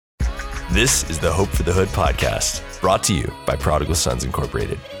This is the Hope for the Hood podcast, brought to you by Prodigal Sons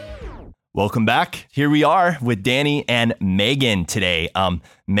Incorporated. Welcome back. Here we are with Danny and Meghan today.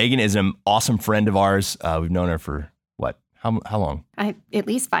 Meghan is an awesome friend of ours. We've known her for how long? At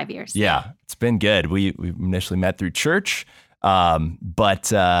least 5 years. Yeah, it's been good. We initially met through church, but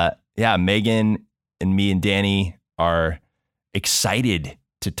Meghan and me and Danny are excited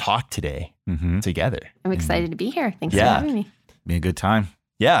to talk today together. I'm excited to be here. Thanks for having me. Be a good time.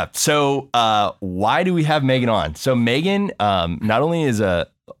 Yeah. So why do we have Meghan on? So Meghan not only is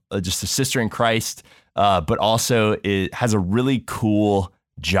just a sister in Christ, but also has a really cool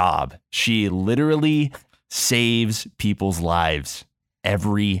job. She literally saves people's lives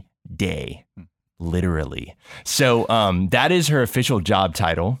every day, literally. So that is her official job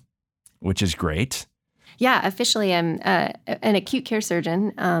title, which is great. Yeah, officially I'm an acute care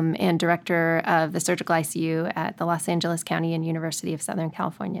surgeon and director of the surgical ICU at the Los Angeles County and University of Southern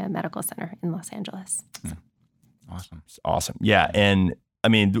California Medical Center in Los Angeles. So. Awesome. Yeah. And I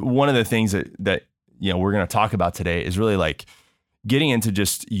mean, one of the things that we're going to talk about today is really like getting into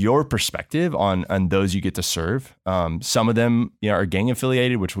just your perspective on those you get to serve. Some of them are gang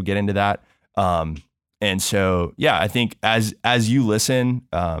affiliated, which we'll get into that. And so, I think as you listen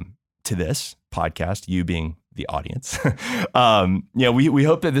to this podcast, you being the audience, we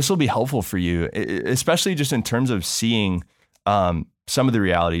hope that this will be helpful for you, especially just in terms of seeing some of the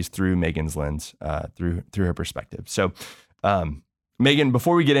realities through Meghan's lens, through her perspective. So, Meghan,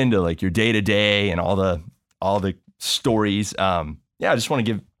 before we get into like your day to day and all the stories, I just want to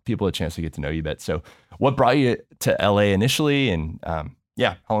give people a chance to get to know you a bit. So, what brought you to LA initially, and how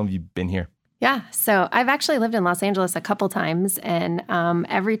long have you been here? Yeah, so I've actually lived in Los Angeles a couple times, and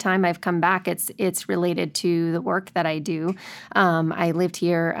every time I've come back, it's related to the work that I do. I lived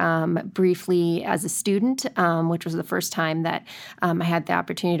here briefly as a student, which was the first time that I had the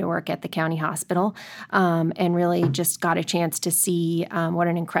opportunity to work at the county hospital, and really just got a chance to see what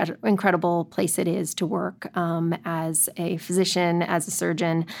an incredible place it is to work as a physician, as a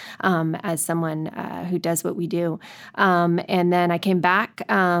surgeon, as someone who does what we do. And then I came back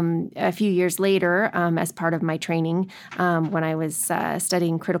a few years later as part of my training when I was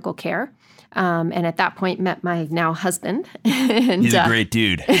studying critical care. And at that point met my now husband. And, he's a great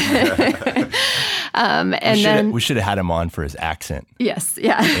dude. We should have had him on for his accent. Yes,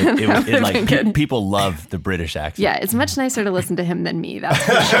 yeah. People love the British accent. Yeah, it's much nicer to listen to him than me, that's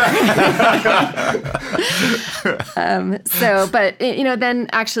for sure. Then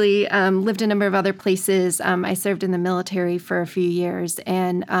actually lived a number of other places. I served in the military for a few years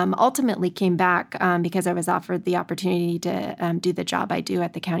and ultimately came back because I was offered the opportunity to do the job I do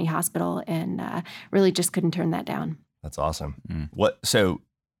at the county hospital, and really just couldn't turn that down. That's awesome. So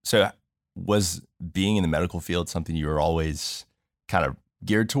was being in the medical field something you were always kind of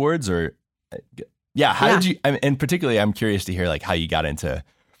geared towards, or how did you, and particularly I'm curious to hear like how you got into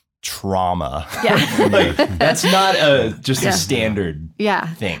trauma. Yeah. That's not a standard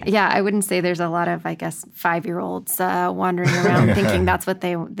thing. Yeah, I wouldn't say there's a lot of, 5-year-olds wandering around thinking that's what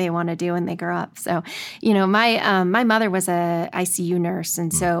they want to do when they grow up. So, my mother was a ICU nurse,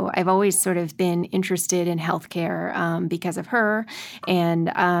 and so I've always sort of been interested in healthcare because of her, and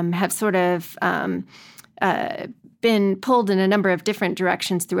have sort of been pulled in a number of different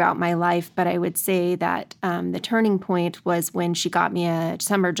directions throughout my life, but I would say that the turning point was when she got me a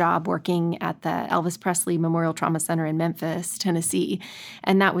summer job working at the Elvis Presley Memorial Trauma Center in Memphis, Tennessee.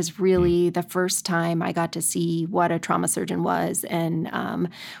 And that was really the first time I got to see what a trauma surgeon was, and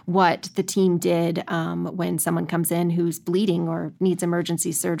what the team did when someone comes in who's bleeding or needs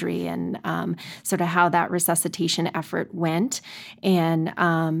emergency surgery, and sort of how that resuscitation effort went, and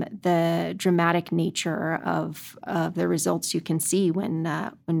the dramatic nature of the results you can see when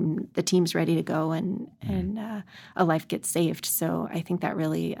the team's ready to go and a life gets saved. So I think that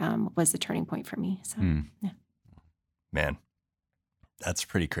really was the turning point for me. So, Man, that's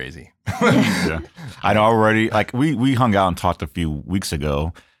pretty crazy. Yeah. I know already. Like we hung out and talked a few weeks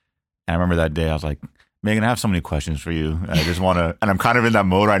ago, and I remember that day I was like, Meghan, I have so many questions for you. And I just want to, and I'm kind of in that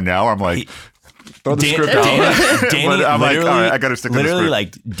mode right now where I'm like, throw the script out. Danny I'm like, all right, I got to stick to the script.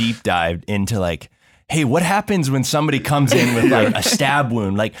 Literally deep dived into hey, what happens when somebody comes in with a stab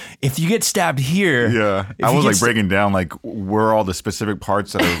wound? Like if you get stabbed here. Yeah. I was breaking down where all the specific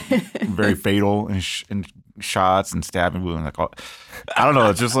parts that are very fatal and shots and stabbing wounds. I don't know.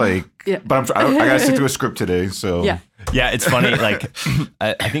 It's just but I got to stick to a script today. So Yeah, it's funny. Like,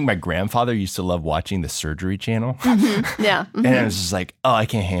 I think my grandfather used to love watching the surgery channel. Yeah. And I was just like, oh, I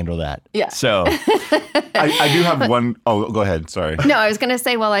can't handle that. Yeah. So I do have one. Oh, go ahead. Sorry. No, I was going to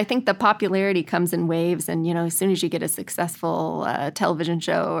say, well, I think the popularity comes in waves. And, as soon as you get a successful television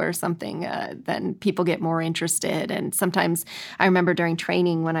show or something, then people get more interested. And sometimes I remember during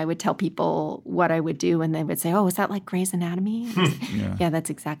training when I would tell people what I would do, and they would say, oh, is that like Grey's Anatomy? Yeah, that's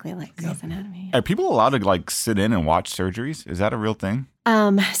exactly like Grey's Anatomy. Are people allowed to like sit in and watch surgeries? Is that a real thing?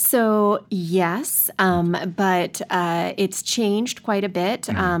 So yes, but it's changed quite a bit.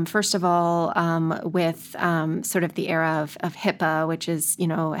 First of all, with sort of the era of HIPAA, which is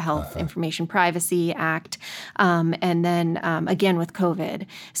Health Information Privacy Act, and then again with COVID.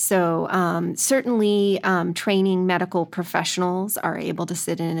 So certainly, training medical professionals are able to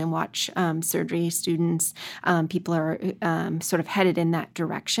sit in and watch surgery. Students, people are sort of headed in that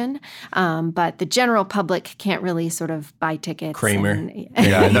direction, but the general public can't really sort of buy tickets. Kramer.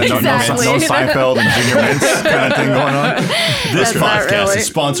 Yeah, no Seinfeld and Junior Mints kind of thing going on. This podcast really. is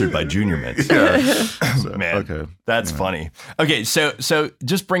sponsored by Junior Mints. Man, okay. That's funny. Okay, so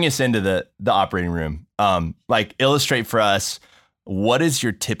just bring us into the operating room. Like illustrate for us, what is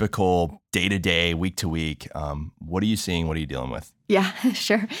your typical day-to-day, week-to-week? What are you seeing? What are you dealing with? Yeah,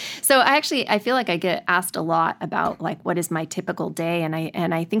 sure. So I feel like I get asked a lot about like what is my typical day, and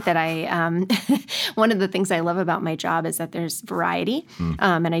I think that one of the things I love about my job is that there's variety,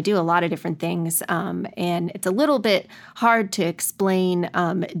 and I do a lot of different things, and it's a little bit hard to explain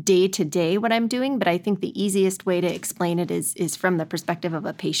day to day what I'm doing, but I think the easiest way to explain it is from the perspective of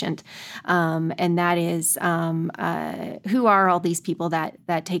a patient, and that is who are all these people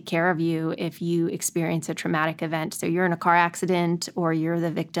that take care of you if you experience a traumatic event. So you're in a car accident, or you're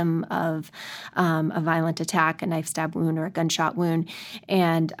the victim of a violent attack, a knife stab wound, or a gunshot wound.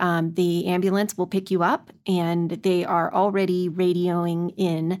 And the ambulance will pick you up, and they are already radioing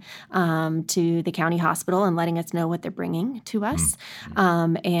in to the county hospital and letting us know what they're bringing to us,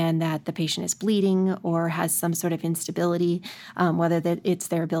 and that the patient is bleeding or has some sort of instability, whether it's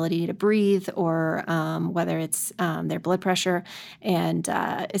their ability to breathe or whether it's their blood pressure. And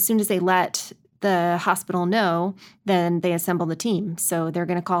as soon as they let the hospital know, then they assemble the team. So they're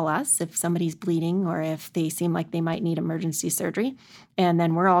going to call us if somebody's bleeding or if they seem like they might need emergency surgery. And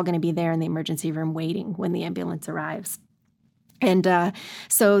then we're all going to be there in the emergency room waiting when the ambulance arrives. And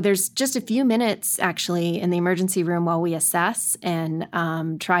so there's just a few minutes actually in the emergency room while we assess and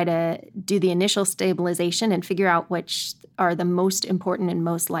try to do the initial stabilization and figure out which are the most important and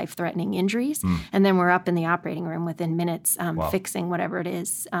most life-threatening injuries. And then we're up in the operating room within minutes fixing whatever it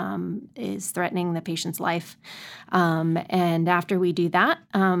is threatening the patient's life. And after we do that,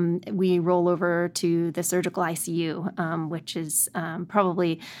 we roll over to the surgical ICU, which is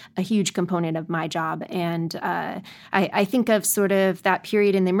probably a huge component of my job. And I think of sort of that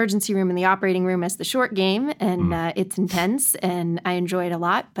period in the emergency room and the operating room as the short game, and it's intense, and I enjoy it a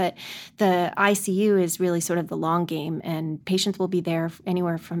lot. But the ICU is really sort of the long game, and patients will be there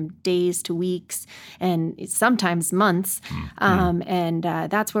anywhere from days to weeks, and sometimes months. And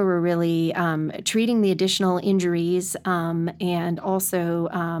that's where we're really treating the additional injuries and also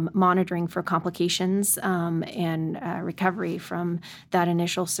monitoring for complications and recovery from that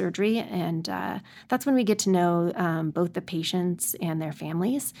initial surgery. And that's when we get to know both the patients and their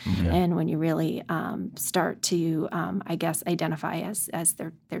families, and when you really start to, I guess, identify as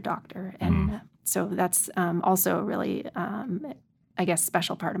their doctor. And so that's also a really, I guess,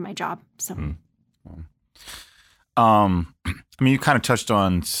 special part of my job. So, I mean, you kind of touched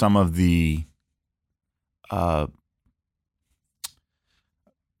on some of the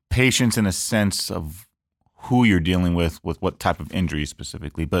patients in a sense of who you're dealing with what type of injury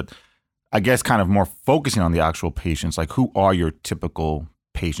specifically, but I guess kind of more focusing on the actual patients, like who are your typical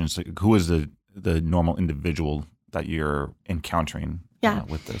patients? Like, who is the normal individual that you're encountering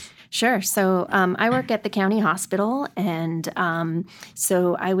with this? Sure. So I work at the county hospital, and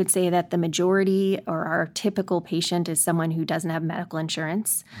so I would say that the majority or our typical patient is someone who doesn't have medical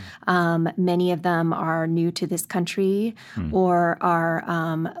insurance. Many of them are new to this country or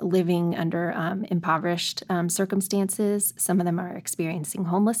are living under impoverished circumstances. Some of them are experiencing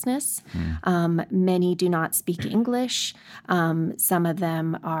homelessness. Many do not speak English. Some of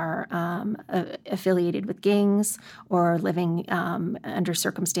them are affiliated with gangs or living under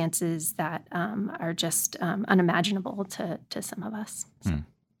circumstances that are just unimaginable to some of us. So.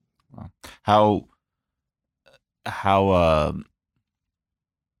 Wow. How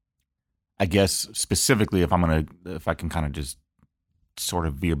I guess specifically, if I can kind of just sort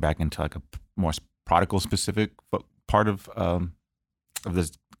of veer back into like a more prodigal specific part of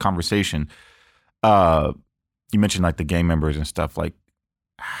this conversation, you mentioned like the gang members and stuff. Like,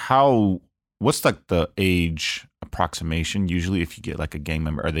 what's like the age approximation usually if you get like a gang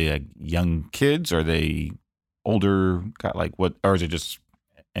member? Are they like young kids? Are they older? Got like what? Or is it just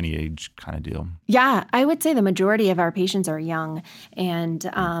any age kind of deal? Yeah, I would say the majority of our patients are young. And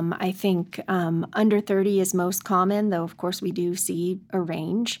I think under 30 is most common, though, of course, we do see a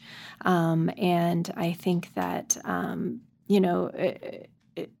range. And I think that,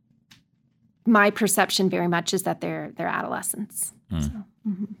 my perception very much is that they're adolescents. So,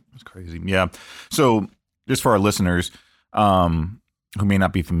 That's crazy. Yeah. So just for our listeners who may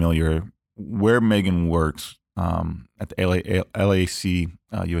not be familiar, where Meghan works at the LAC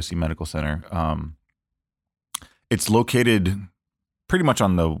USC Medical Center, it's located pretty much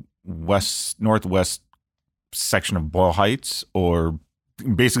on the northwest section of Boyle Heights, or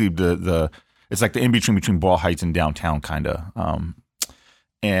basically it's like the in-between between Boyle Heights and downtown kind of.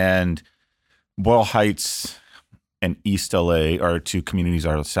 And Boyle Heights and East LA are two communities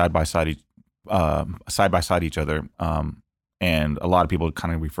that are side by side each other. And a lot of people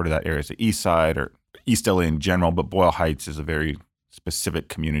kind of refer to that area as the East Side or East LA in general, but Boyle Heights is a very specific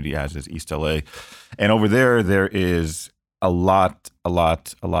community, as is East LA. And over there is a lot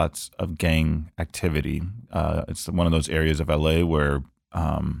of gang activity. It's one of those areas of LA where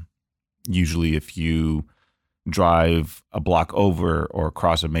usually if you drive a block over or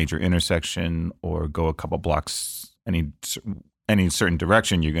cross a major intersection or go a couple blocks any certain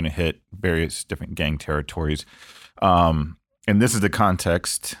direction, you're going to hit various different gang territories. And this is the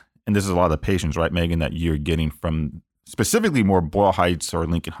context, and this is a lot of the patients, right, Meghan, that you're getting from specifically more Boyle Heights or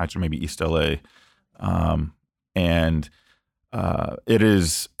Lincoln Heights or maybe East LA. And it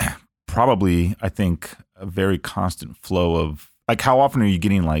is probably, I think, a very constant flow of, like, how often are you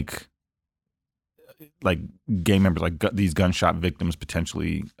getting like gang members, like these gunshot victims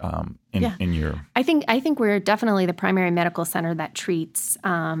potentially in your? I think we're definitely the primary medical center that treats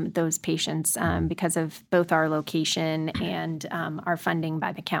those patients because of both our location and our funding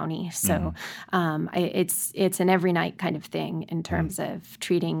by the county. So it's an every night kind of thing in terms of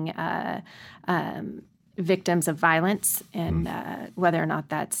treating victims of violence and whether or not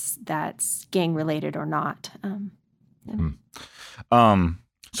that's gang related or not.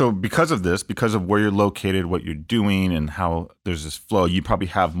 So because of this, because of where you're located, what you're doing, and how there's this flow, you probably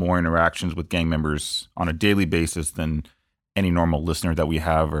have more interactions with gang members on a daily basis than any normal listener that we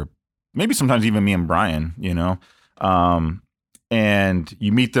have, or maybe sometimes even me and Brian, and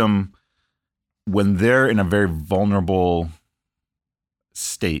you meet them when they're in a very vulnerable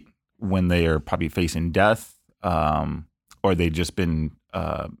state, when they are probably facing death, or they've just been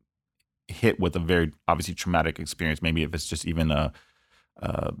hit with a very obviously traumatic experience. Maybe if it's just even a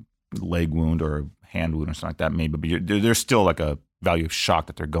leg wound or a hand wound or something like that, maybe, but there's still like a value of shock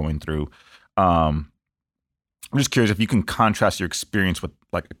that they're going through. I'm just curious if you can contrast your experience with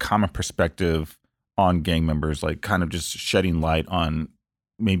like a common perspective on gang members, like kind of just shedding light on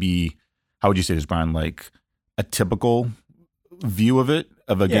maybe, how would you say this, Brian, like a typical view of a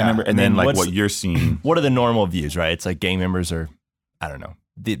gang member, and then like what you're seeing. What are the normal views, right? It's like gang members are, I don't know,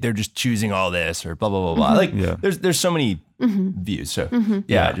 they're just choosing all this or blah, blah, blah, blah. Like there's so many views. So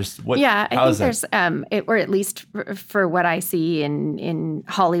just what, I think there's, or at least for what I see in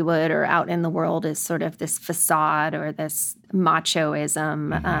Hollywood or out in the world, is sort of this facade or this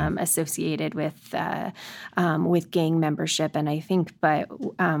machoism associated with gang membership. And I think, but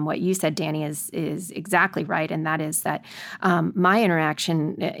what you said, Danny, is exactly right, and that is that in my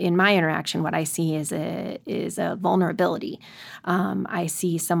interaction, what I see is a vulnerability. I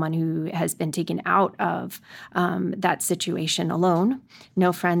see someone who has been taken out of that situation alone,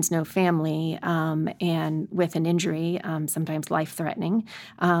 no friends, no family, and with an injury, sometimes life-threatening.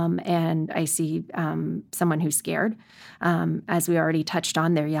 And I see someone who's scared. As we already touched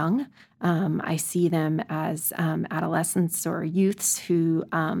on, they're young. I see them as adolescents or youths who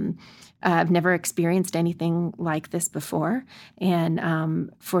have never experienced anything like this before.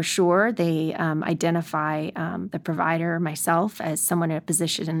 And for sure, they identify the provider, myself, as someone in a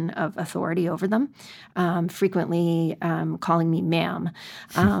position of authority over them, frequently calling me ma'am,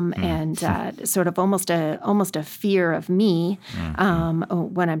 and sort of almost a fear of me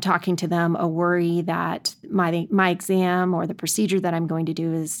when I'm talking to them, a worry that my exam or the procedure that I'm going to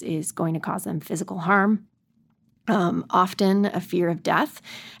do is going to cause them physical harm. Often a fear of death,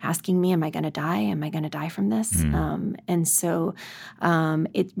 asking me, am I going to die? Am I going to die from this? And so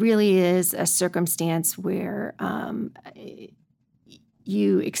it really is a circumstance where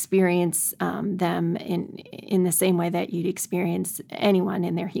you experience them in the same way that you'd experience anyone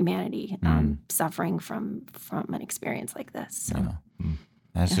in their humanity suffering from an experience like this. So.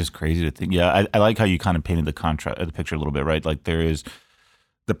 That's just crazy to think. Yeah, I like how you kind of painted the picture a little bit, right? Like there is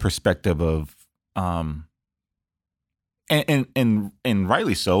the perspective of, and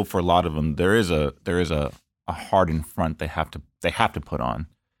rightly so for a lot of them. There is a hardened front they have to put on,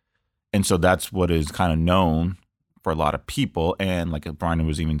 and so that's what is kind of known for a lot of people. And like Brian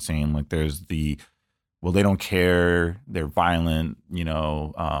was even saying, like there's well, they don't care, they're violent,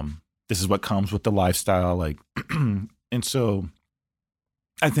 this is what comes with the lifestyle, like, and so.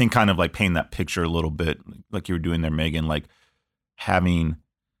 I think kind of like paint that picture a little bit like you were doing there, Meghan, like having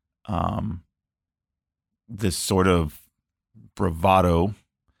this sort of bravado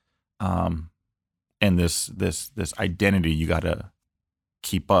and this identity you got to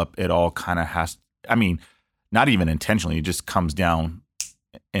keep up. It all kind of not even intentionally, it just comes down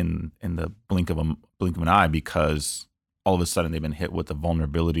in the blink of an eye because all of a sudden they've been hit with a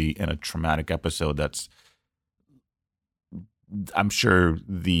vulnerability in a traumatic episode that's I'm sure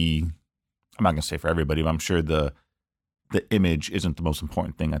I'm not going to say for everybody, but I'm sure the image isn't the most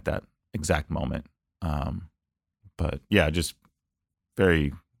important thing at that exact moment. But yeah, just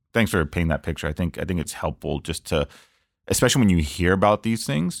thanks for painting that picture. I think it's helpful just to, especially when you hear about these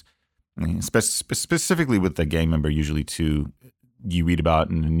things, I mean, specifically with the gang member, usually too, you read about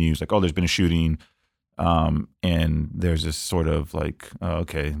in the news, like, oh, there's been a shooting. And there's this sort of like,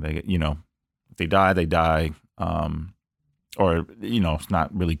 okay, if they die, they die. Or, it's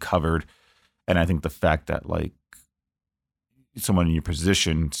not really covered. And I think the fact that like someone in your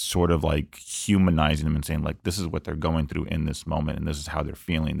position sort of like humanizing them and saying like, this is what they're going through in this moment and this is how they're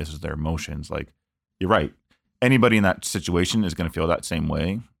feeling. This is their emotions. Like, you're right. Anybody in that situation is going to feel that same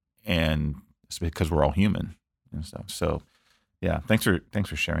way. And it's because we're all human and stuff. So yeah, thanks for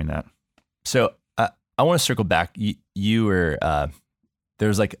sharing that. So I want to circle back. You were,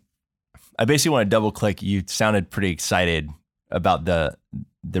 there's like, I basically want to double click. You sounded pretty excited about the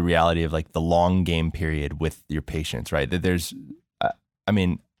reality of like the long game period with your patients, right? That there's,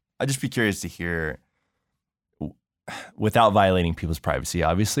 I'd just be curious to hear, without violating people's privacy,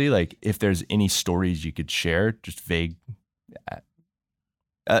 obviously, like if there's any stories you could share, just vague,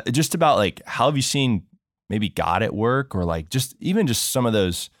 just about like, how have you seen maybe God at work, or like just some of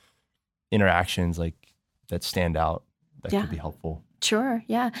those interactions like that stand out that could be helpful. Sure.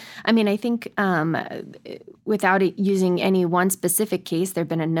 Yeah. I mean, I think without using any one specific case, there have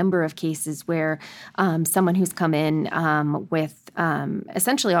been a number of cases where someone who's come in with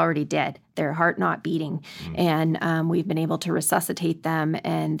essentially already dead, their heart not beating, and we've been able to resuscitate them.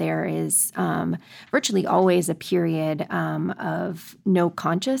 And there is virtually always a period of no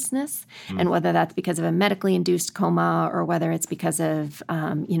consciousness, and whether that's because of a medically induced coma or whether it's because of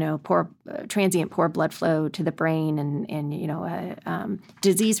transient poor blood flow to the brain and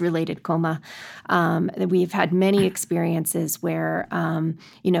disease-related coma. We've had many experiences where,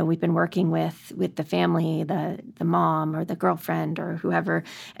 we've been working with the family, the mom or the girlfriend or whoever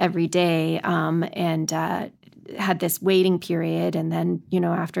every day, and had this waiting period. And then,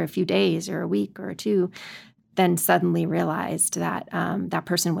 after a few days or a week or two, then suddenly realized that that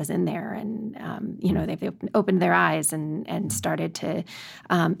person was in there, and they've opened their eyes and started to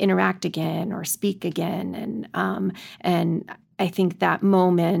interact again or speak again, and I think that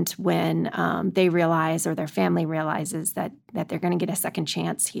moment when they realize, or their family realizes that they're going to get a second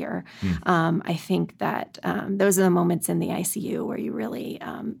chance here, I think that those are the moments in the ICU where you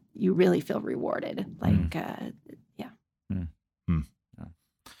really feel rewarded. Like,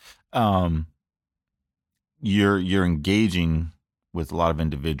 You're engaging with a lot of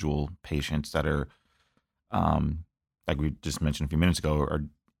individual patients that are, like we just mentioned a few minutes ago, are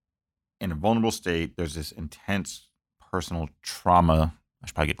in a vulnerable state. There's this intense personal trauma. I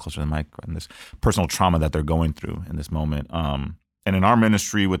should probably get closer to the mic on this. Personal trauma that they're going through in this moment. And in our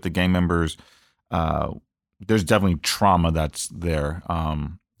ministry with the gang members, there's definitely trauma that's there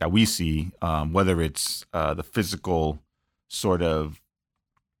that we see, whether it's the physical sort of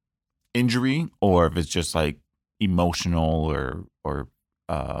injury, or if it's just like emotional or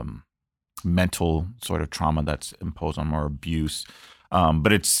mental sort of trauma that's imposed on them, or abuse.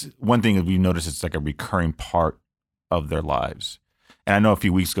 But it's one thing that we've noticed, it's like a recurring part of their lives. And I know a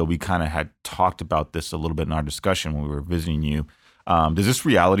few weeks ago we kind of had talked about this a little bit in our discussion when we were visiting you. Does this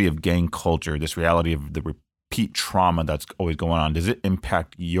reality of gang culture, this reality of the repeat trauma that's always going on, does it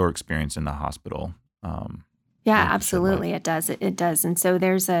impact your experience in the hospital? Yeah, absolutely. It does. It does. And so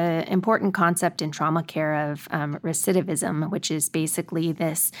there's an important concept in trauma care of recidivism, which is basically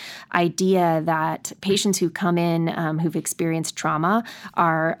this idea that patients who come in who've experienced trauma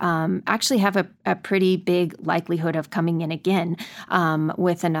are actually have a pretty big likelihood of coming in again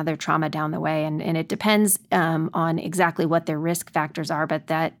with another trauma down the way. And it depends on exactly what their risk factors are, but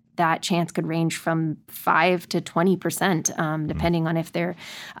that chance could range from 5 to 20%, depending on if they're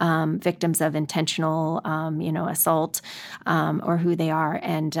victims of intentional, assault or who they are.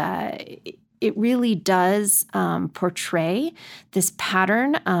 And it really does portray this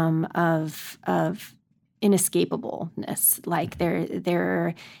pattern of inescapableness, like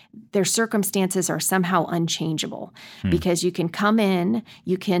their circumstances are somehow unchangeable, because you can come in,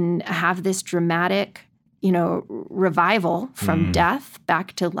 you can have this dramatic revival from death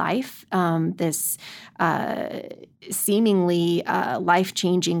back to life, this seemingly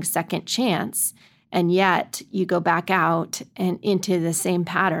life-changing second chance, and yet you go back out and into the same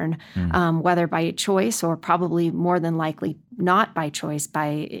pattern, whether by choice or probably more than likely not by choice,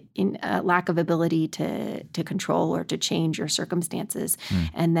 by lack of ability to control or to change your circumstances.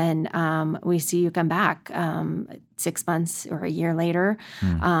 And then we see you come back 6 months or a year later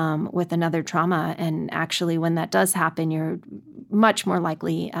with another trauma. And actually, when that does happen, you're much more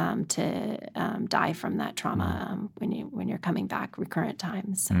likely to die from that trauma when you're coming back recurrent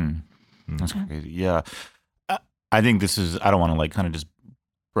times. That's crazy. Yeah. I think this is, I don't want to kind of just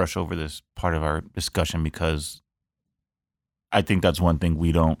brush over this part of our discussion, because I think that's one thing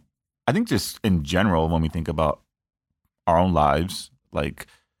I think just in general, when we think about our own lives, like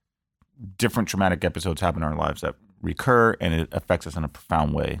different traumatic episodes happen in our lives that recur, and it affects us in a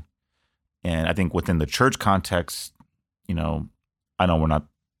profound way. And I think within the church context, I know we're not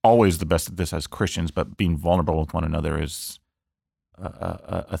always the best at this as Christians, but being vulnerable with one another is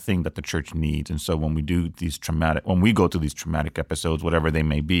a thing that the church needs. And so when we go through these traumatic episodes, whatever they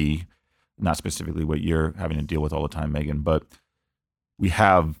may be, not specifically what you're having to deal with all the time, Meghan, but we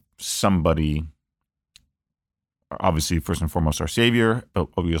have somebody, obviously first and foremost our Savior, but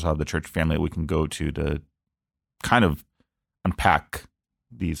we also have the church family that we can go to kind of unpack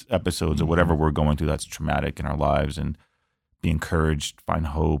these episodes or whatever we're going through that's traumatic in our lives, and be encouraged, find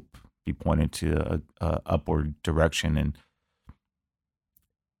hope, be pointed to a upward direction. And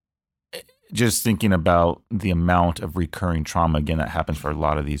just thinking about the amount of recurring trauma, again, that happens for a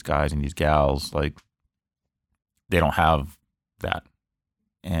lot of these guys and these gals, like they don't have that.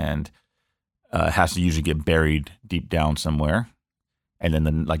 And it has to usually get buried deep down somewhere. And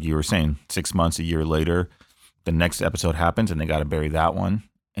then, like you were saying, 6 months, a year later, the next episode happens and they got to bury that one.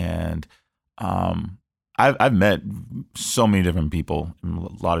 And I've met so many different people, and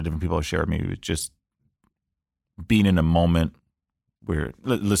a lot of different people have shared with me with just being in a moment where,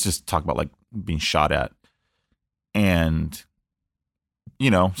 let's just talk about like being shot at. And,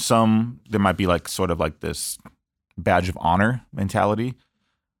 there might be like sort of like this badge of honor mentality.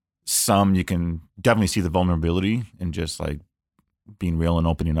 Some you can definitely see the vulnerability and just like being real and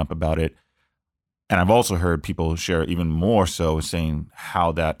opening up about it. And I've also heard people share even more so, saying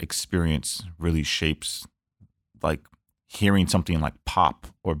how that experience really shapes, like hearing something like pop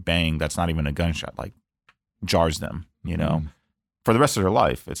or bang that's not even a gunshot, like jars them, for the rest of their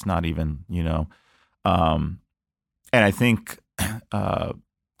life. It's not even, and I think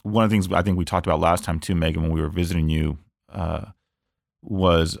one of the things I think we talked about last time too, Meghan, when we were visiting you,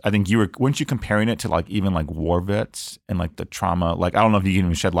 was I think weren't you comparing it to like even like war vets and like the trauma? Like, I don't know if you can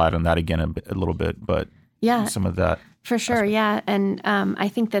even shed light on that again a little bit, but yeah, some of that. For sure. Aspect. Yeah. And I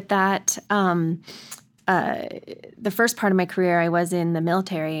think that the first part of my career, I was in the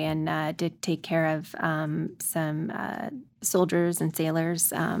military and did take care of some soldiers and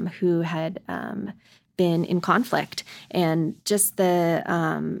sailors who had been in conflict, and just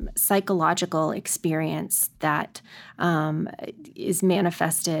the psychological experience that is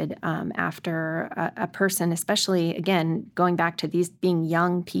manifested after a person, especially, again, going back to these being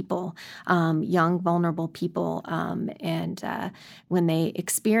young people, young, vulnerable people, and when they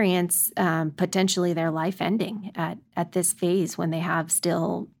experience potentially their life ending at this phase, when they have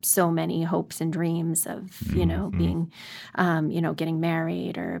still so many hopes and dreams of, being, getting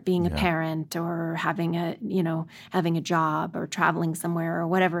married or being a parent or having a job or traveling somewhere or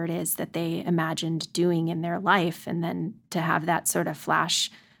whatever it is that they imagined doing in their life, and then to have that sort of flash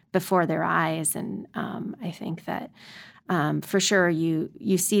before their eyes. And I think that for sure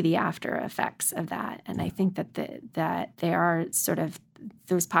you see the after effects of that. And I think that they are sort of,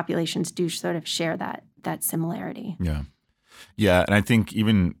 those populations do sort of share that similarity. Yeah. Yeah. And I think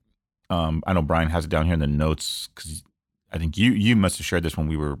even, I know Brian has it down here in the notes, because I think you must have shared this when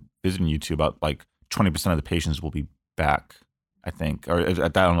we were visiting you two, about like 20% of the patients will be back, I think. Or I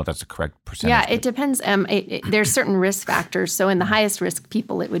don't know if that's the correct percentage. Yeah, it depends. There's certain risk factors. So in the highest risk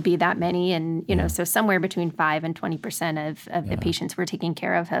people, it would be that many. And, so somewhere between 5 and 20% of the patients we're taking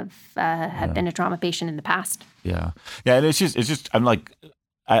care of have been a trauma patient in the past. Yeah. Yeah. And it's just, I'm like,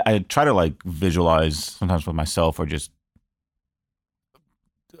 I try to like visualize sometimes with myself or just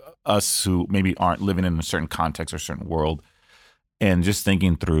us who maybe aren't living in a certain context or certain world, and just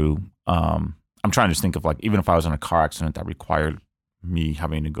thinking through, I'm trying to just think of like, even if I was in a car accident that required me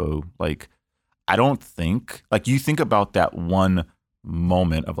having to go, like, I don't think, like, you think about that one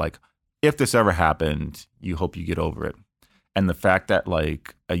moment of like, if this ever happened, you hope you get over it. And the fact that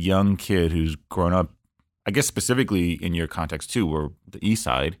like a young kid who's grown up, I guess specifically in your context too, or the East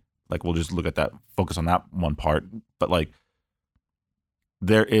Side, like we'll just look at that, focus on that one part. But like,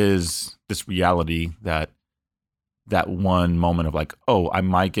 there is this reality that one moment of like, oh, I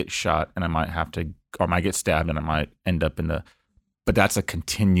might get shot and I might have to, or I might get stabbed and I might end up but that's a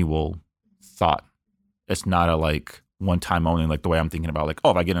continual thought. It's not a like one time only, like the way I'm thinking about like,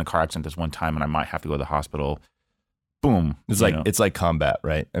 oh, if I get in a car accident this one time and I might have to go to the hospital, boom. It's like combat,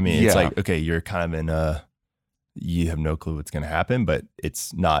 right? I mean, it's like, okay, you're kind of in you have no clue what's going to happen, but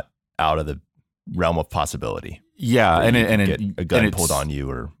it's not out of the realm of possibility. Yeah. And get a gun pulled on you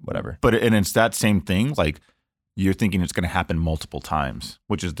or whatever. But it's that same thing. Like, you're thinking it's going to happen multiple times,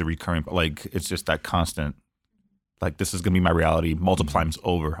 which is the recurring, like, it's just that constant, like, this is going to be my reality multiple times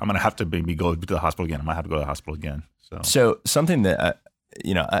over. I'm going to have to maybe go to the hospital again. I might have to go to the hospital again. So something that,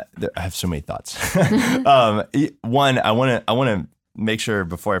 I have so many thoughts. One, I want to make sure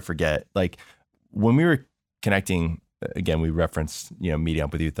before I forget, like when we were connecting, again, we referenced, meeting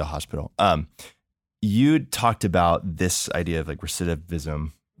up with you at the hospital. You talked about this idea of like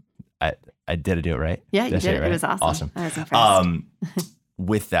recidivism. Did I do it right? Yeah, you did it. Right? It was awesome. I was impressed.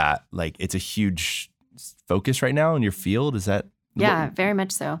 With that, like, it's a huge focus right now in your field. Is that? Yeah, very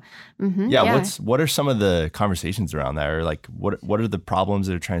much so. Mm-hmm. Yeah. What are some of the conversations around that? Or like, what are the problems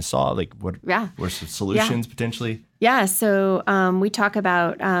that are trying to solve? Like, what are some solutions potentially? Yeah. So we talk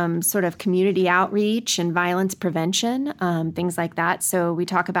about sort of community outreach and violence prevention, things like that. So we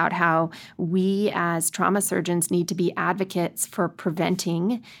talk about how we as trauma surgeons need to be advocates for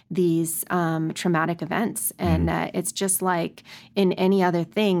preventing these traumatic events. And it's just like in any other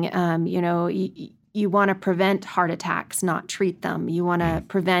thing, you want to prevent heart attacks, not treat them. You want to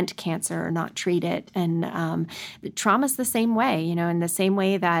prevent cancer, not treat it. And trauma's the same way, in the same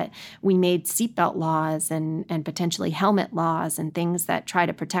way that we made seatbelt laws and potentially helmet laws and things that try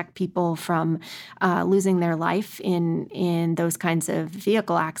to protect people from losing their life in those kinds of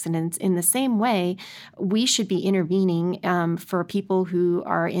vehicle accidents. In the same way, we should be intervening for people who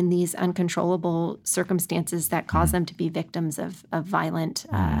are in these uncontrollable circumstances that cause them to be victims of violent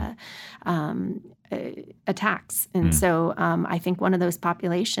attacks. And so I think one of those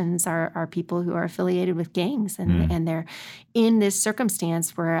populations are people who are affiliated with gangs and they're in this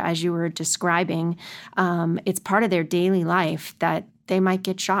circumstance where, as you were describing, it's part of their daily life that they might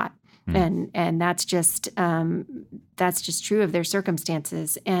get shot. And that's just true of their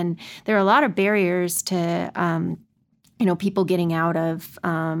circumstances. And there are a lot of barriers to people getting out of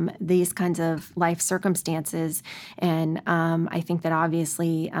these kinds of life circumstances. And I think that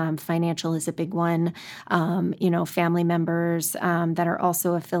obviously financial is a big one. Family members that are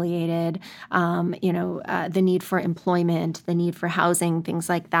also affiliated, the need for employment, the need for housing, things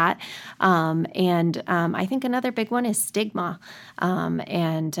like that. And I think another big one is stigma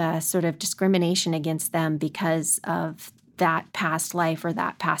and sort of discrimination against them because of that past life or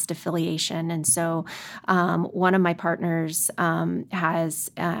that past affiliation. And so one of my partners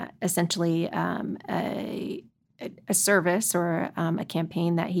has essentially a service or a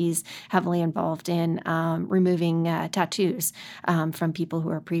campaign that he's heavily involved in removing tattoos from people who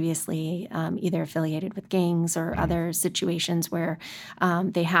are previously either affiliated with gangs or other situations where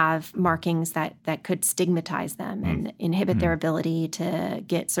they have markings that could stigmatize them and inhibit their ability to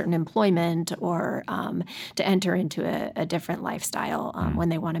get certain employment or to enter into a different lifestyle when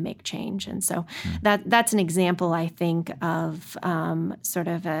they want to make change. And so that's an example, I think, of sort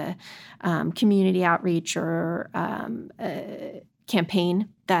of a community outreach or campaign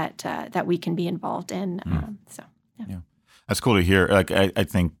that we can be involved in. That's cool to hear. Like I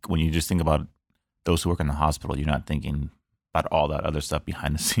think when you just think about those who work in the hospital, you're not thinking about all that other stuff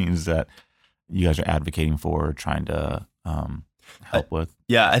behind the scenes that you guys are advocating for, trying to help with.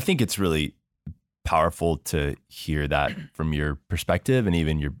 Yeah, I think it's really powerful to hear that from your perspective and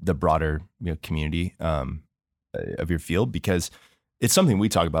even the broader community of your field, because it's something we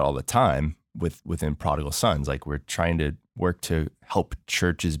talk about all the time within Prodigal Sons. Like, we're trying to work to help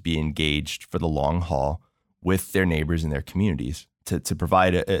churches be engaged for the long haul with their neighbors and their communities to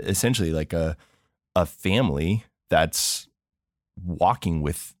provide essentially like a family that's walking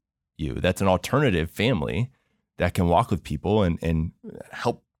with you. That's an alternative family that can walk with people and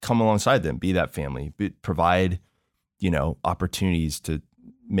help come alongside them, be that family, provide, opportunities to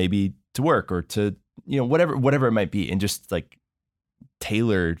maybe to work or to, whatever it might be, and just like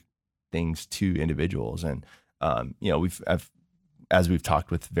tailor things to individuals. And, as we've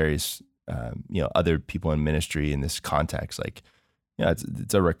talked with various, other people in ministry in this context, like,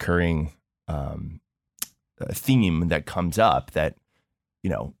 it's a recurring theme that comes up that,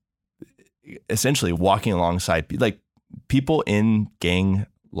 essentially walking alongside, like, people in gang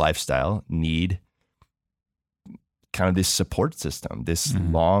lifestyle need kind of this support system, this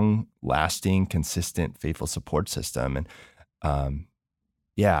long lasting, consistent, faithful support system. And,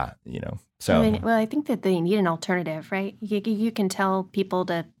 so. I think that they need an alternative, right? You can tell people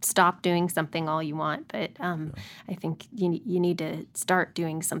to stop doing something all you want, but I think you need to start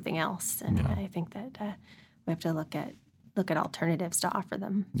doing something else. And I think that we have to look at alternatives to offer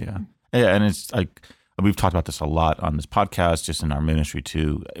them. Yeah. Yeah. And it's like, we've talked about this a lot on this podcast, just in our ministry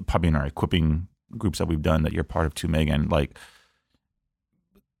too, probably in our equipping groups that we've done that you're part of too, Meghan. Like,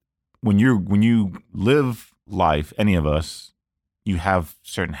 when you live life, any of us, you have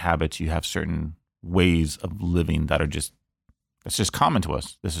certain habits, you have certain ways of living that are it's just common to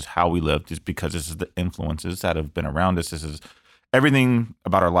us. This is how we live, just because this is the influences that have been around us. This is everything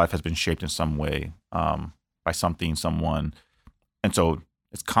about our life has been shaped in some way by something, someone. And so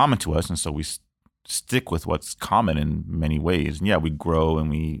it's common to us. And so we stick with what's common in many ways. And yeah, we grow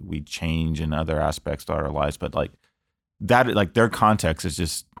and we change in other aspects of our lives. But like that, like their context is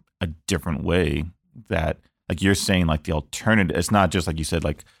just a different way that, like you're saying, like the alternative, it's not just like you said,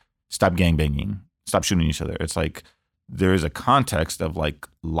 like stop gangbanging, stop shooting each other. It's like there is a context of like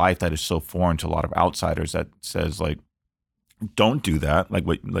life that is so foreign to a lot of outsiders that says like, don't do that. Like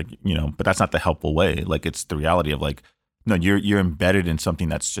what, like, but that's not the helpful way. Like it's the reality of like, no, you're embedded in something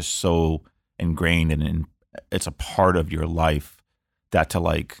that's just so ingrained and it's a part of your life that to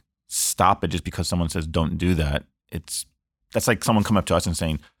like stop it just because someone says don't do that. That's like someone coming up to us and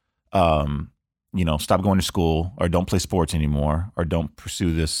saying, stop going to school, or don't play sports anymore, or don't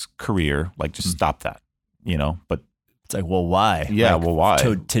pursue this career. Like, just stop that, But it's like, well, why? Yeah, like, well, why?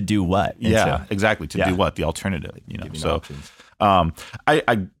 To do what? And yeah, exactly. To do what? The alternative, So, I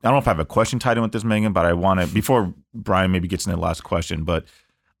don't know if I have a question tied in with this, Meghan, but I want to, before Brian maybe gets in the last question, but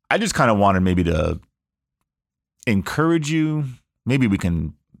I just kind of wanted maybe to encourage you. Maybe we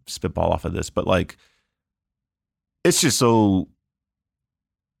can spitball off of this, but like, it's just so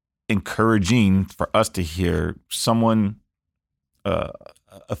encouraging for us to hear someone,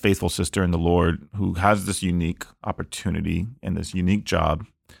 a faithful sister in the Lord, who has this unique opportunity and this unique job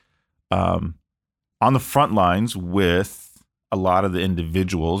on the front lines with a lot of the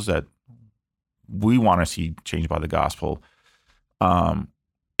individuals that we want to see changed by the gospel. And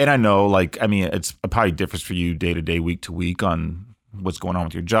I know, like, I mean, it's probably differs for you day to day, week to week on what's going on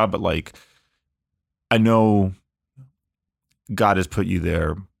with your job, but like, I know God has put you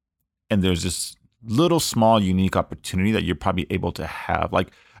there. And there's this little small unique opportunity that you're probably able to have.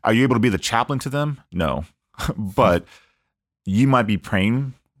 Like, are you able to be the chaplain to them? No. But you might be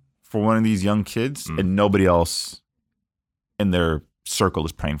praying for one of these young kids and nobody else in their circle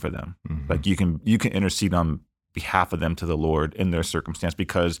is praying for them. Mm-hmm. Like you can intercede on behalf of them to the Lord in their circumstance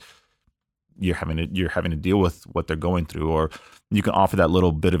because you're having to deal with what they're going through, or you can offer that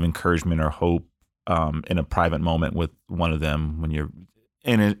little bit of encouragement or hope in a private moment with one of them when you're.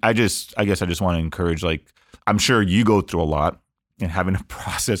 And I guess I just want to encourage, like, I'm sure you go through a lot and having to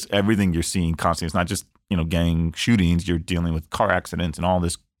process everything you're seeing constantly. It's not just, gang shootings. You're dealing with car accidents and all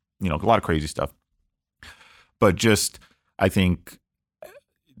this, a lot of crazy stuff. But just, I think,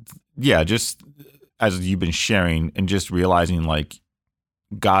 just as you've been sharing and just realizing, like,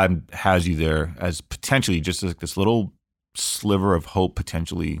 God has you there as potentially just like this little sliver of hope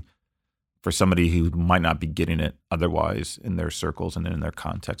potentially for somebody who might not be getting it otherwise in their circles and in their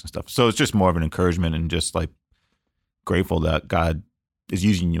context and stuff. So it's just more of an encouragement and just like grateful that God is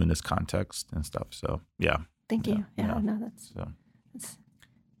using you in this context and stuff. So, yeah. Thank you. Yeah, no, that's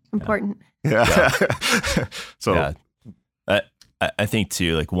important. Yeah. So, yeah. I think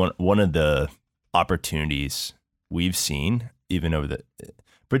too, like one of the opportunities we've seen even over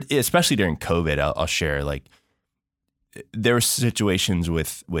but especially during COVID, I'll share, like, there were situations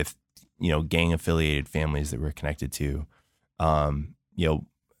with gang affiliated families that we're connected to, a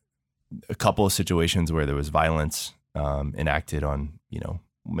couple of situations where there was violence enacted on,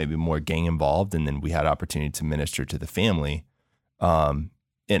 maybe more gang involved, and then we had opportunity to minister to the family. And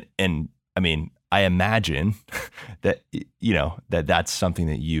I mean, I imagine that, you know, that's something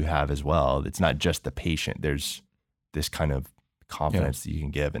that you have as well. It's not just the patient. There's this kind of confidence that you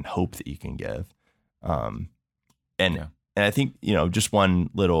can give and hope that you can give. And I think, you know, just one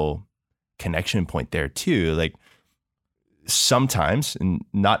little connection point there too, like sometimes, and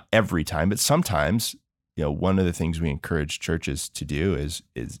not every time, but sometimes, you know, one of the things we encourage churches to do is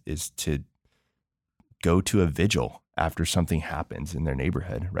to go to a vigil after something happens in their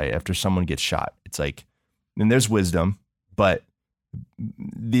neighborhood, right? After someone gets shot. It's like, and there's wisdom, but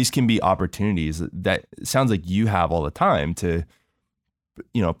these can be opportunities that sounds like you have all the time to,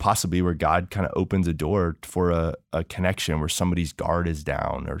 you know, possibly where God kind of opens a door for a connection where somebody's guard is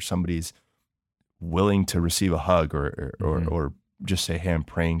down or somebody's willing to receive a hug or just say, hey, I'm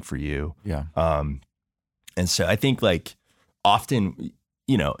praying for you. Yeah. And so I think like often,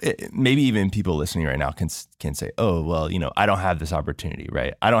 you know, maybe even people listening right now can say, oh, well, you know, I don't have this opportunity,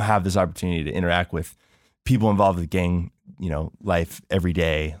 right? I don't have this opportunity to interact with people involved with gang, you know, life every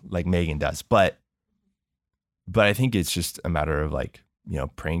day like Meghan does. But I think it's just a matter of like, you know,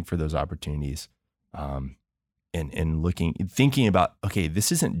 praying for those opportunities, and thinking about, okay,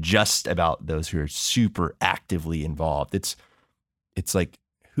 this isn't just about those who are super actively involved. It's like,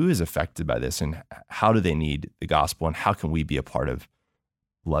 who is affected by this and how do they need the gospel and how can we be a part of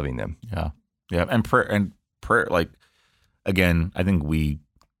loving them? Yeah. Yeah. And prayer, like, again, I think we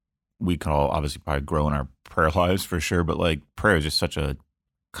can all obviously probably grow in our prayer lives for sure, but like prayer is just such a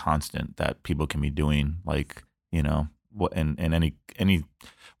constant that people can be doing, like, you know, in any,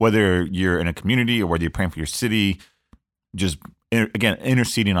 whether you're in a community or whether you're praying for your city, just again,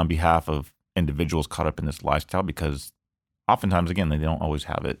 interceding on behalf of individuals caught up in this lifestyle, because oftentimes, again, they don't always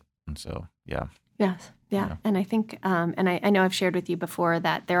have it. And so, yeah. Yes. Yeah. And I think, and I know I've shared with you before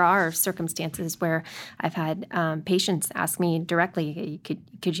that there are circumstances where I've had patients ask me directly,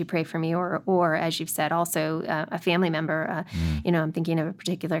 could you pray for me? Or as you've said, also a family member, you know, I'm thinking of a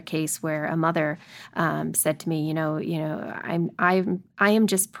particular case where a mother said to me, I am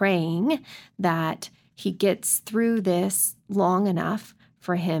just praying that he gets through this long enough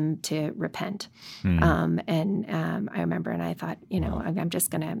for him to repent. I remember, and I thought, you know, I'm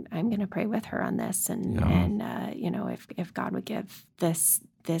gonna pray with her on this, and you know, if God would give this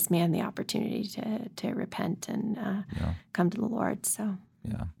man the opportunity to repent and come to the Lord. So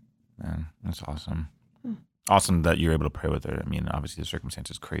yeah, man, that's awesome. Awesome that you're able to pray with her. I mean, obviously the circumstance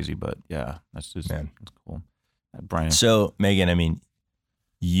is crazy, but yeah, that's just that's cool. Brian. So Meghan, I mean,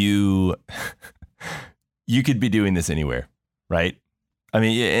 you could be doing this anywhere, right? I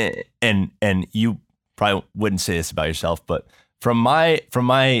mean, and you probably wouldn't say this about yourself, but from my,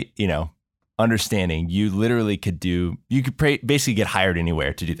 you know, understanding, you literally could basically get hired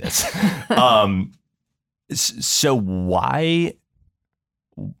anywhere to do this. So why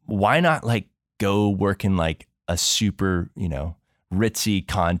not like go work in like a super, you know, ritzy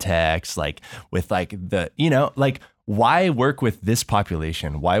context, like with like the, you know, like why work with this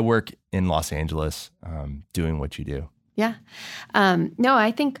population? Why work in Los Angeles, doing what you do? Yeah. No,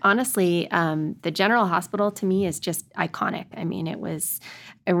 I think honestly, the General Hospital to me is just iconic. I mean, it was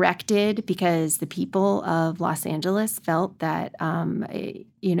erected because the people of Los Angeles felt that,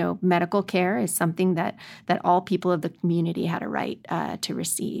 you know, medical care is something that all people of the community had a right to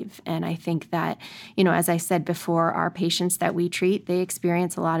receive. And I think that, you know, as I said before, our patients that we treat, they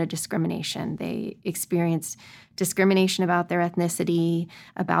experience a lot of discrimination. They experience discrimination about their ethnicity,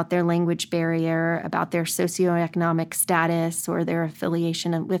 about their language barrier, about their socioeconomic status or their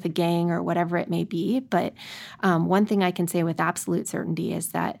affiliation with a gang or whatever it may be. But one thing I can say with absolute certainty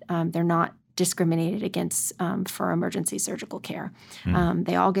is that they're not discriminated against for emergency surgical care.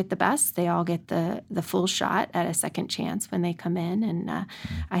 They all get the best. They all get the full shot at a second chance when they come in. And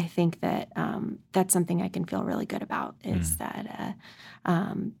I think that that's something I can feel really good about is that,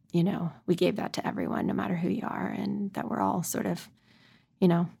 you know, we gave that to everyone, no matter who you are, and that we're all sort of, you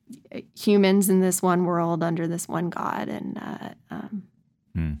know, humans in this one world under this one God. And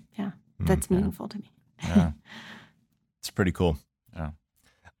that's meaningful to me. Yeah. It's pretty cool. Yeah.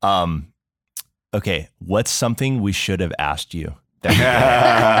 Okay, what's something we should have asked you? This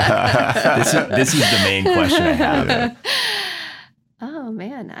is the main question I have. Oh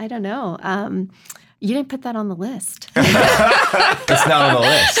man, I don't know. You didn't put that on the list. It's not on the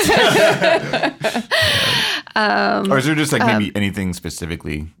list. Or is there just like maybe anything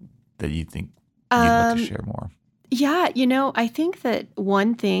specifically that you think you'd like to share more? Yeah, I think that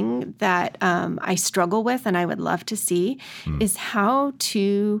one thing that I struggle with and I would love to see is how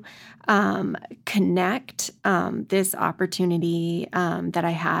to connect this opportunity that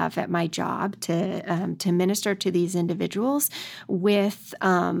I have at my job to minister to these individuals with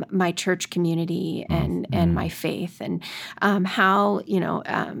my church community and my faith, and how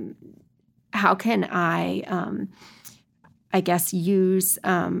can I guess, use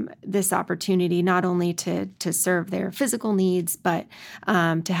this opportunity not only to serve their physical needs, but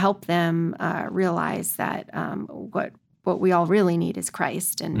to help them realize that what we all really need is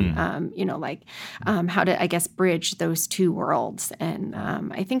Christ, and how to, I guess, bridge those two worlds. And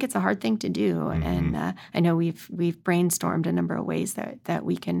I think it's a hard thing to do. And I know we've brainstormed a number of ways that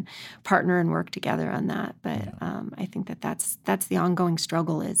we can partner and work together on that. But I think that's the ongoing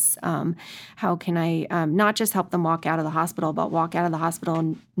struggle is how can I not just help them walk out of the hospital, but walk out of the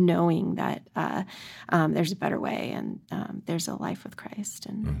hospital knowing that there's a better way, and there's a life with Christ.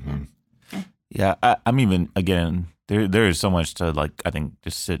 And Yeah, I'm even, again, there is so much to, like, I think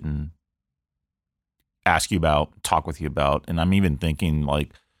just sit and ask you about, talk with you about. And I'm even thinking,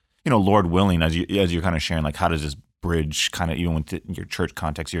 like, Lord willing, as you're kind of sharing, like, how does this bridge kind of, even with your church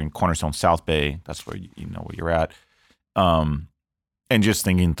context, you're in Cornerstone South Bay, that's where where you're at. And just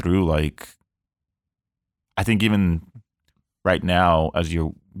thinking through, like, I think even right now, as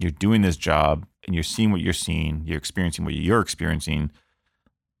you're doing this job and you're seeing what you're seeing, you're experiencing what you're experiencing,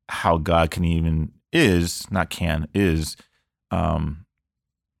 how God can even is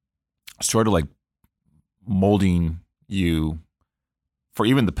sort of like molding you for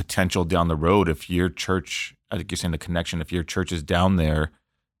even the potential down the road. If your church, I think you're saying the connection, if your church is down there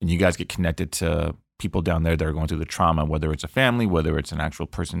and you guys get connected to people down there that are going through the trauma, whether it's a family, whether it's an actual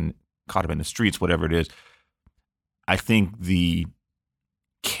person caught up in the streets, whatever it is, I think the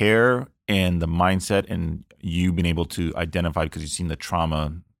care and the mindset and you being able to identify, because you've seen the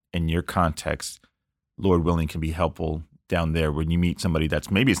trauma in your context, Lord willing, can be helpful down there when you meet somebody that's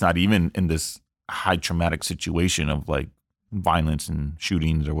maybe it's not even in this high traumatic situation of like violence and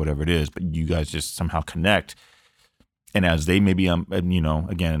shootings or whatever it is, but you guys just somehow connect. And as they maybe,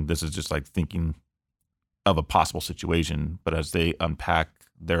 again, this is just like thinking of a possible situation, but as they unpack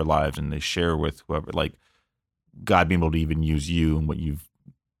their lives and they share with whoever, like God being able to even use you and what you've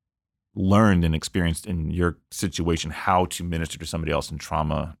learned and experienced in your situation, how to minister to somebody else in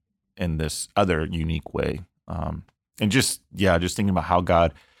trauma in this other unique way. And just thinking about how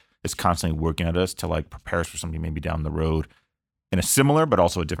God is constantly working at us to like prepare us for something maybe down the road in a similar, but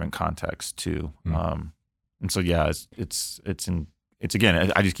also a different context too. And so, it's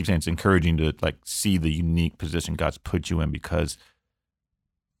again, I just keep saying it's encouraging to like see the unique position God's put you in, because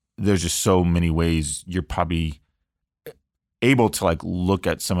there's just so many ways you're probably able to like look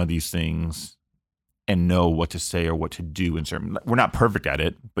at some of these things and know what to say or what to do in certain. We're not perfect at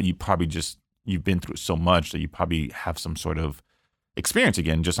it, but you probably you've been through so much that you probably have some sort of experience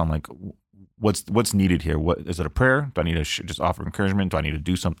again, just on like what's needed here. What is it? A prayer? Do I need to just offer encouragement? Do I need to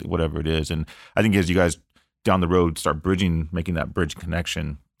do something? Whatever it is. And I think as you guys down the road start making that bridge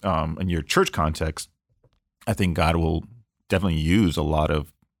connection in your church context, I think God will definitely use a lot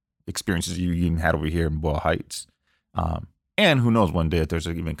of experiences you even had over here in Boyle Heights. And who knows, one day if there's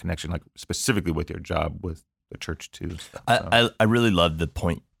an even connection, like specifically with your job with the church too. So. I really love the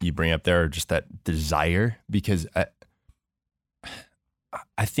point you bring up there, just that desire, because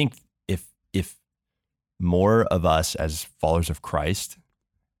I think if more of us as followers of Christ,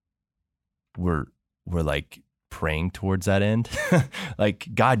 we're like praying towards that end, like,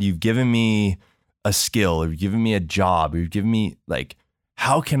 God, you've given me a skill, or you've given me a job, or you've given me like,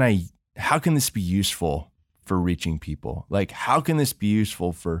 how can this be useful for reaching people? Like, how can this be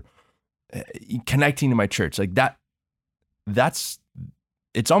useful for connecting to my church? Like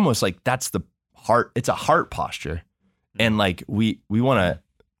it's almost like that's the heart. It's a heart posture. And like, we want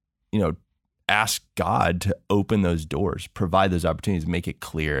to, ask God to open those doors, provide those opportunities, make it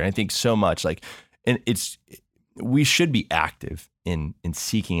clear. And I think so much like, and we should be active in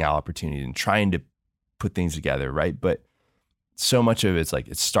seeking out opportunities and trying to put things together. Right. But so much of it's like,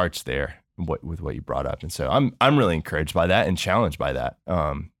 it starts there with what you brought up. And so I'm really encouraged by that and challenged by that.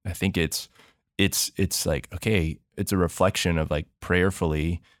 I think it's like, okay, it's a reflection of like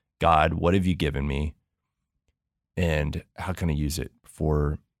prayerfully, God, what have you given me? And how can I use it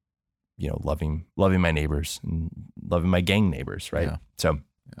for, loving my neighbors and loving my gang neighbors. Right. Yeah. So,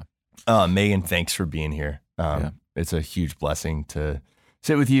 Meghan, thanks for being here. It's a huge blessing to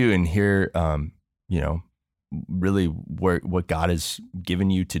sit with you and hear, really what God has given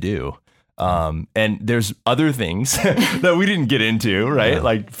you to do. And there's other things that we didn't get into, right? Yeah.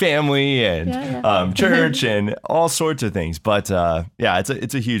 Like family and church and all sorts of things. But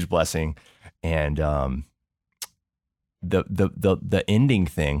it's a huge blessing. And the ending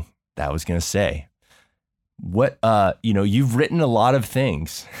thing that I was going to say, what, you've written a lot of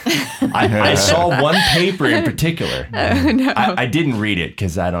things. I saw one paper in particular. No. I didn't read it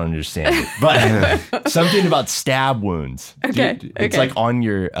because I don't understand it, but something about stab wounds. Okay. It's like on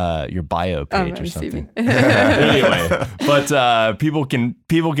your bio page or something. Receiving. Anyway, but people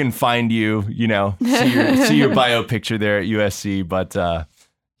can find you, see your bio picture there at USC. But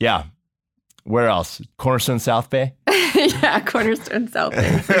where else? Cornerstone South Bay? Yeah, Cornerstone South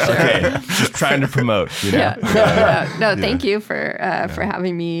Bay. For sure. Okay, just trying to promote. No, thank you for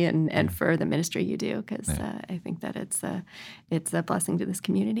having me and for the ministry you do, because I think that it's a blessing to this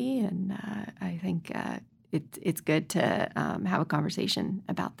community, and I think it's good to have a conversation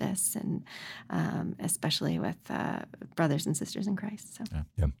about this, and especially with brothers and sisters in Christ. So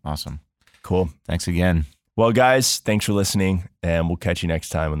yeah. Awesome. Cool. Thanks again. Well, guys, thanks for listening, and we'll catch you next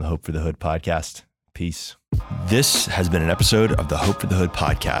time on the Hope for the Hood podcast. Peace. This has been an episode of the Hope for the Hood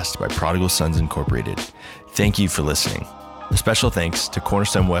podcast by Prodigal Sons Incorporated. Thank you for listening. A special thanks to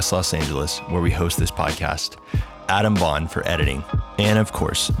Cornerstone West Los Angeles, where we host this podcast, Adam Bond for editing, and of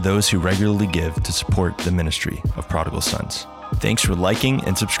course, those who regularly give to support the ministry of Prodigal Sons. Thanks for liking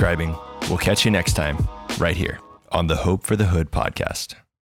and subscribing. We'll catch you next time right here on the Hope for the Hood podcast.